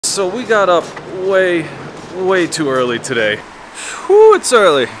So we got up way too early today. Whew, it's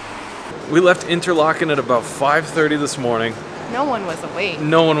early. We left Interlaken at about 5:30 this morning. No one was awake.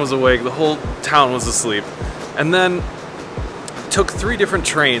 No one was awake. The whole town was asleep. And then took 3 different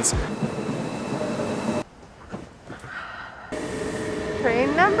trains.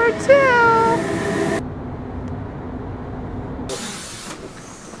 Train number 2.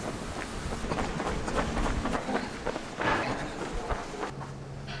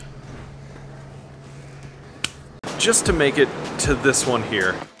 Just to make it to this one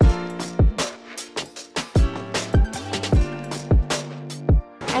here.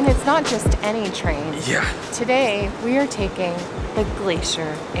 And it's not just any train. Yeah. Today we are taking the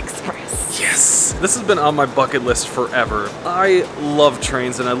Glacier Express. Yes! This has been on my bucket list forever. I love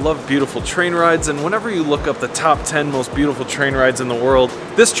trains and I love beautiful train rides, and whenever you look up the top 10 most beautiful train rides in the world,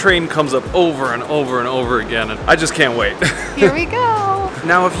 this train comes up over and over and over again, and I just can't wait. Here we go!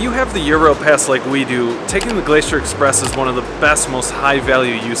 Now, if you have the Eurail pass like we do, taking the Glacier Express is one of the best, most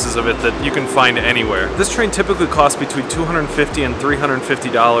high-value uses of it that you can find anywhere. This train typically costs between $250 and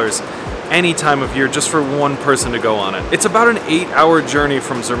 $350 any time of year just for one person to go on it. It's about an 8-hour journey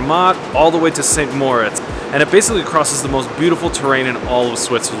from Zermatt all the way to St. Moritz, and it basically crosses the most beautiful terrain in all of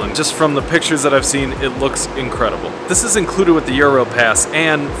Switzerland. Just from the pictures that I've seen, it looks incredible. This is included with the Eurail pass,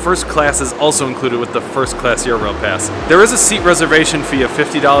 and First Class is also included with the First Class Eurail pass. There is a seat reservation fee of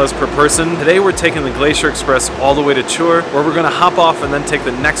 $50 per person. Today we're taking the Glacier Express all the way to Chur, where we're gonna hop off and then take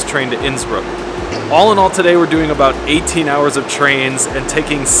the next train to Innsbruck. All in all, today we're doing about 18 hours of trains and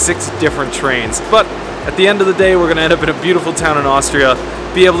taking 6 different trains. But at the end of the day, we're gonna end up in a beautiful town in Austria,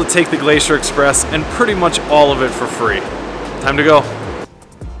 be able to take the Glacier Express, and pretty much all of it for free. Time to go.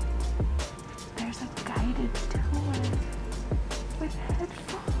 There's a guided tour with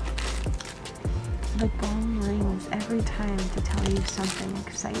headphones. The gong rings every time to tell you something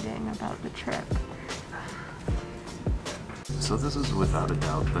exciting about the trip. So this is without a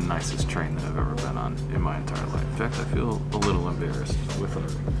doubt the nicest train that I've ever been on in my entire life. In fact, I feel a little embarrassed with our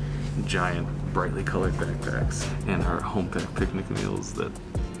giant, brightly colored backpacks and our home pack picnic meals that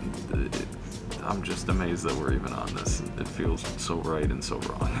I'm just amazed that we're even on this. It feels so right and so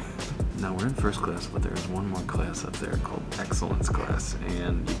wrong. Now we're in first class, but there's one more class up there called Excellence Class,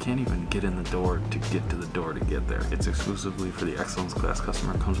 and you can't even get in the door to get to the door to get there. It's exclusively for the Excellence Class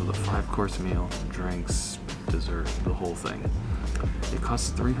customer. It comes with a 5-course meal, drinks, dessert, the whole thing. It costs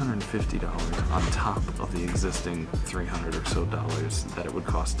 $350 on top of the existing $300 or so that it would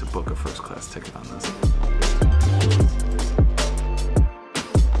cost to book a first class ticket on this.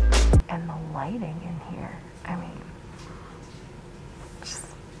 And the lighting in here, I mean, just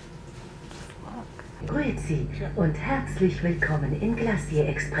look. Grüezi und herzlich willkommen in Glacier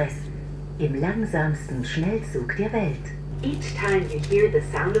Express, im langsamsten Schnellzug der Welt. Each time you hear the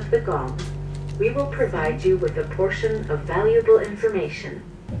sound of the gong, we will provide you with a portion of valuable information.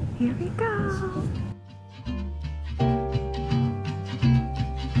 Here we go.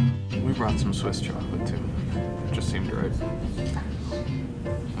 We brought some Swiss chocolate too. It just seemed right.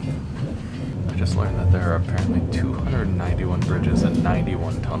 I just learned that there are apparently 291 bridges and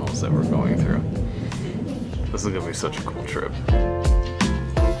 91 tunnels that we're going through. This is gonna be such a cool trip.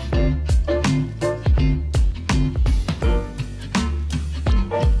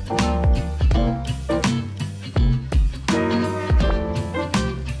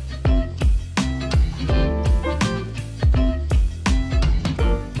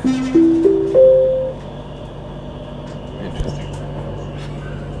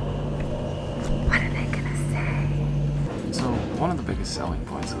 One of the biggest selling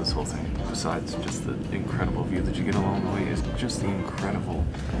points of this whole thing, besides just the incredible view that you get along the way, is just the incredible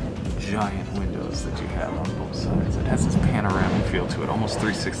giant windows that you have on both sides. It has this panoramic feel to it, almost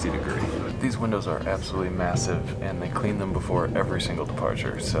 360 degree. These windows are absolutely massive, and they clean them before every single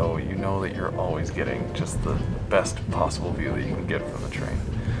departure, so you know that you're always getting just the best possible view that you can get from the train.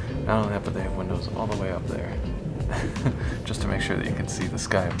 Not only that, but they have windows all the way up there. Just to make sure that you can see the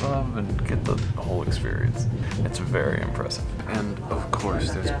sky above and get the whole experience. It's very impressive. And of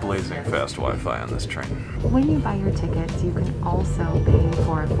course, there's blazing fast Wi-Fi on this train. When you buy your tickets, you can also pay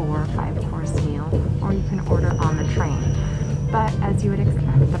for a 4- or 5-course meal, or you can order on the train. But as you would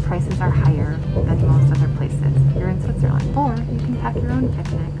expect, the prices are higher than most other places here in Switzerland. Or you can pack your own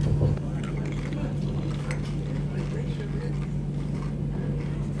picnic.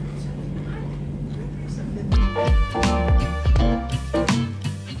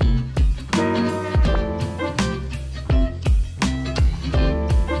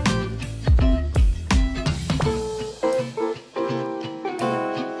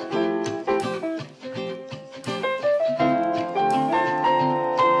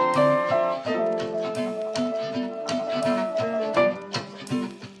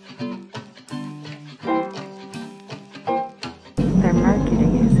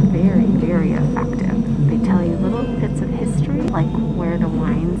 where the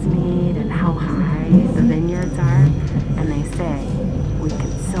wine's made and how high the vineyards are, and they say we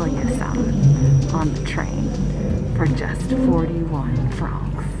can sell you some on the train for just 41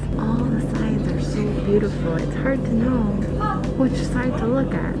 francs. All the sides are so beautiful, it's hard to know which side to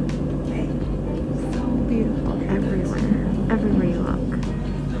look at. So beautiful everywhere you look.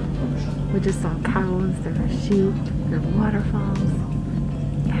 We just saw cows, there were sheep, there were waterfalls,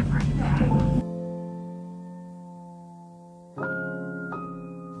 everything.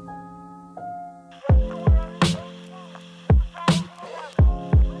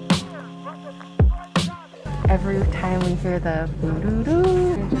 Every time we hear the boo-doo-doo,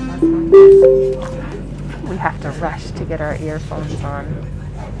 we have to rush to get our earphones on.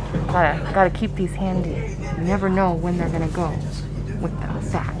 Gotta keep these handy. You never know when they're gonna go with the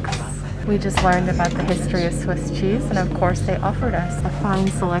facts. We just learned about the history of Swiss cheese, and of course they offered us a fine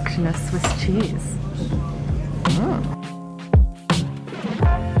selection of Swiss cheese.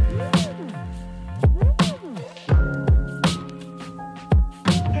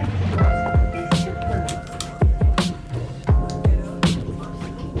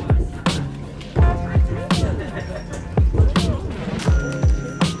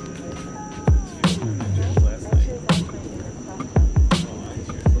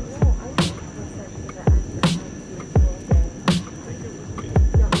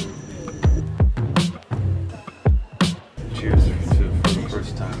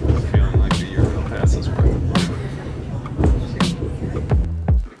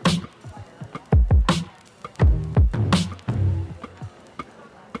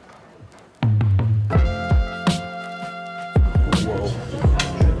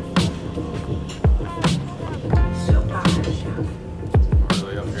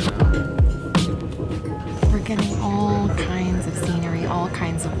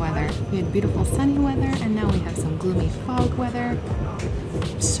 We had beautiful sunny weather, and now we have some gloomy fog weather.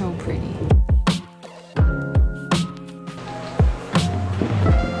 So pretty.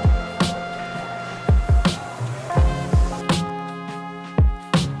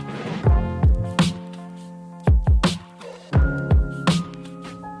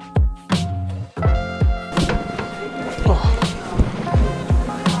 Oh.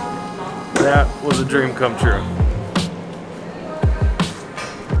 That was a dream come true.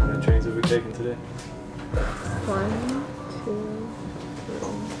 Taken today? 1, 2,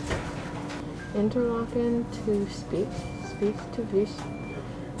 3. Interlaken to Speak to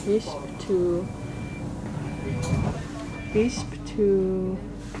Visp to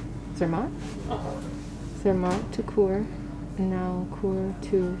Zermatt. Zermatt to Chur, and now Chur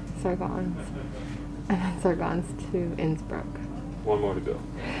to Sargans, and then Sargans to Innsbruck. One more to go.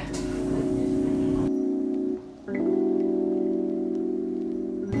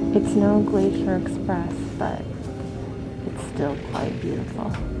 It's no Glacier Express, but it's still quite beautiful.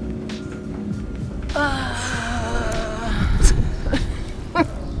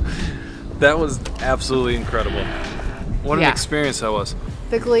 That was absolutely incredible. What an experience that was.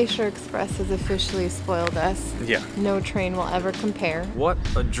 The Glacier Express has officially spoiled us. Yeah. No train will ever compare. What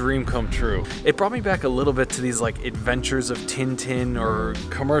a dream come true. It brought me back a little bit to these like adventures of Tintin or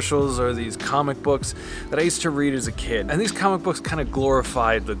commercials or these comic books that I used to read as a kid. And these comic books kind of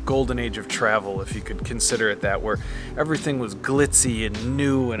glorified the golden age of travel, if you could consider it that, where everything was glitzy and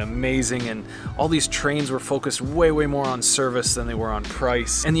new and amazing, and all these trains were focused way more on service than they were on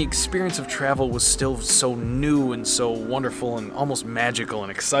price. And the experience of travel was still so new and so wonderful and almost magical and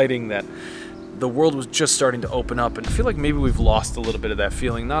exciting that the world was just starting to open up, and I feel like maybe we've lost a little bit of that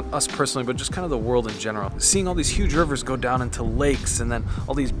feeling, not us personally, but just kind of the world in general. Seeing all these huge rivers go down into lakes, and then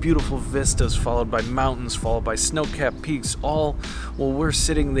all these beautiful vistas followed by mountains, followed by snow-capped peaks, all while we're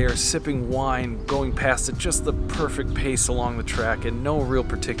sitting there sipping wine, going past at just the perfect pace along the track in no real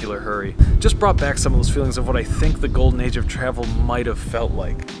particular hurry. Just brought back some of those feelings of what I think the golden age of travel might have felt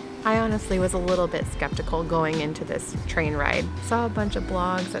like. I honestly was a little bit skeptical going into this train ride. Saw a bunch of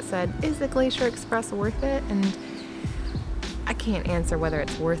blogs that said, is the Glacier Express worth it? And I can't answer whether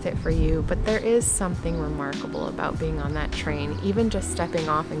it's worth it for you, but there is something remarkable about being on that train. Even just stepping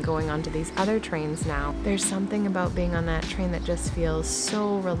off and going onto these other trains now, there's something about being on that train that just feels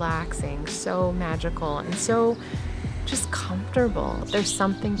so relaxing, so magical, and so just comfortable. There's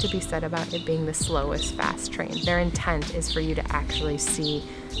something to be said about it being the slowest fast train. Their intent is for you to actually see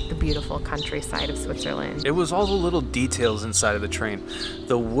the beautiful countryside of Switzerland. It was all the little details inside of the train.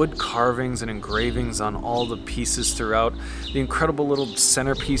 The wood carvings and engravings on all the pieces throughout, the incredible little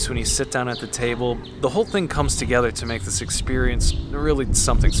centerpiece when you sit down at the table. The whole thing comes together to make this experience really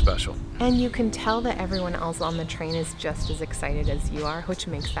something special. And you can tell that everyone else on the train is just as excited as you are, which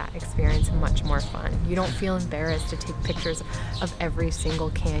makes that experience much more fun. You don't feel embarrassed to take take pictures of every single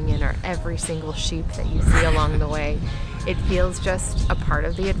canyon or every single sheep that you see along the way. It feels just a part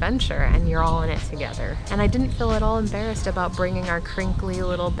of the adventure, and you're all in it together. And I didn't feel at all embarrassed about bringing our crinkly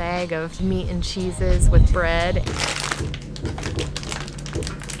little bag of meat and cheeses with bread.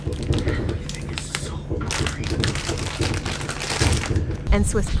 Everything is so green. And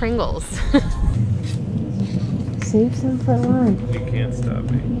Swiss Pringles. Save some for lunch. You can't stop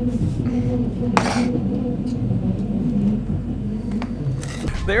me.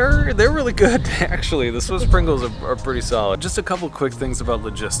 They're really good, actually. The Swiss Pringles are pretty solid. Just a couple quick things about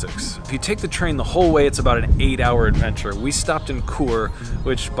logistics. If you take the train the whole way, it's about an 8-hour adventure. We stopped in Chur,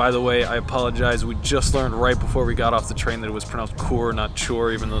 which, by the way, I apologize. We just learned right before we got off the train that it was pronounced Chur, not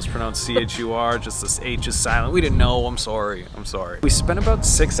Chur, even though it's pronounced C-H-U-R. Just this H is silent. We didn't know. I'm sorry. I'm sorry. We spent about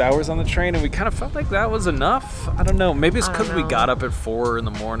 6 hours on the train, and we kind of felt like that was enough. I don't know. Maybe it's because we got up at 4 in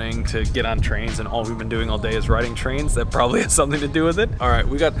the morning to get on trains, and all we've been doing all day is riding trains. That probably has something to do with it. All right,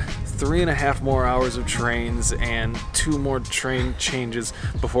 we got 3.5 more hours of trains and 2 more train changes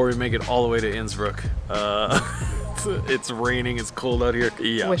before we make it all the way to Innsbruck. It's raining, it's cold out here.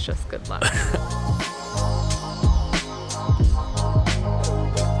 Yeah. Wish us good luck.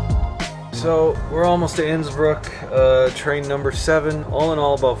 So we're almost to Innsbruck, train number 7. All in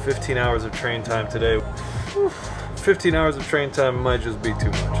all, about 15 hours of train time today. 15 hours of train time might just be too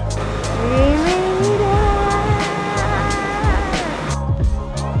much.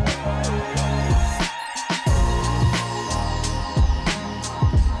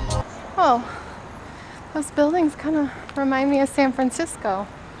 Oh, those buildings kind of remind me of San Francisco.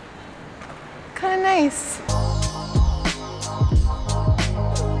 Kind of nice.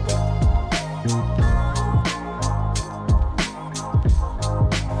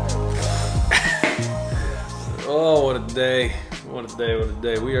 Oh, what a day. What a day, what a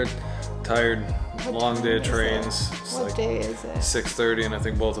day. We are tired. Long day of trains. What day is it? 6:30, and I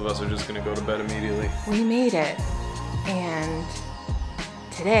think both of us are just gonna go to bed immediately. We made it, and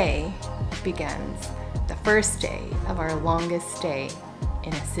today begins the first day of our longest stay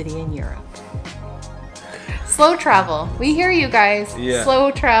in a city in Europe. Slow travel. We hear you guys. Yeah. Slow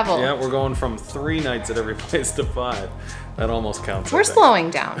travel. Yeah, we're going from 3 nights at every place to 5. That almost counts. We're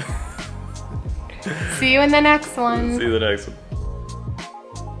slowing down. See you in the next one. See you the next one.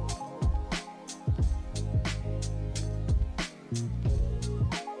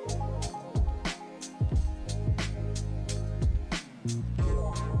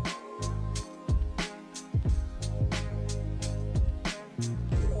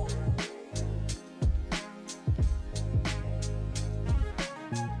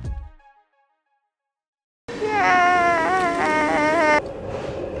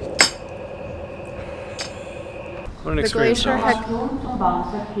 What an The experience. glacier had... I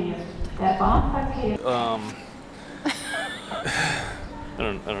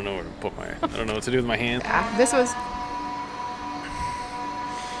don't know where to put my, I don't know what to do with my hand. Yeah, this was...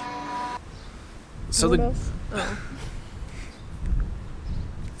 So the... Oh.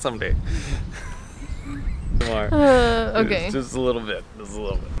 Someday. Tomorrow. Okay. Just a little bit. Just a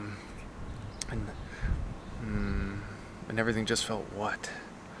little bit. And everything just felt what?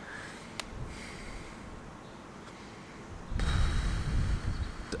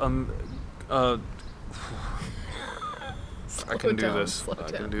 I can do this.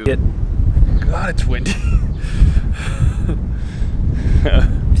 I can do it. God, it's windy.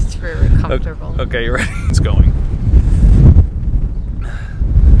 Just very comfortable. Okay, you're ready. It's going.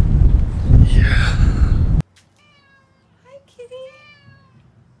 Yeah. Hi, kitty.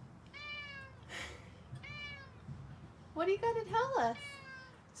 What do you got to tell us?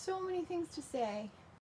 So many things to say.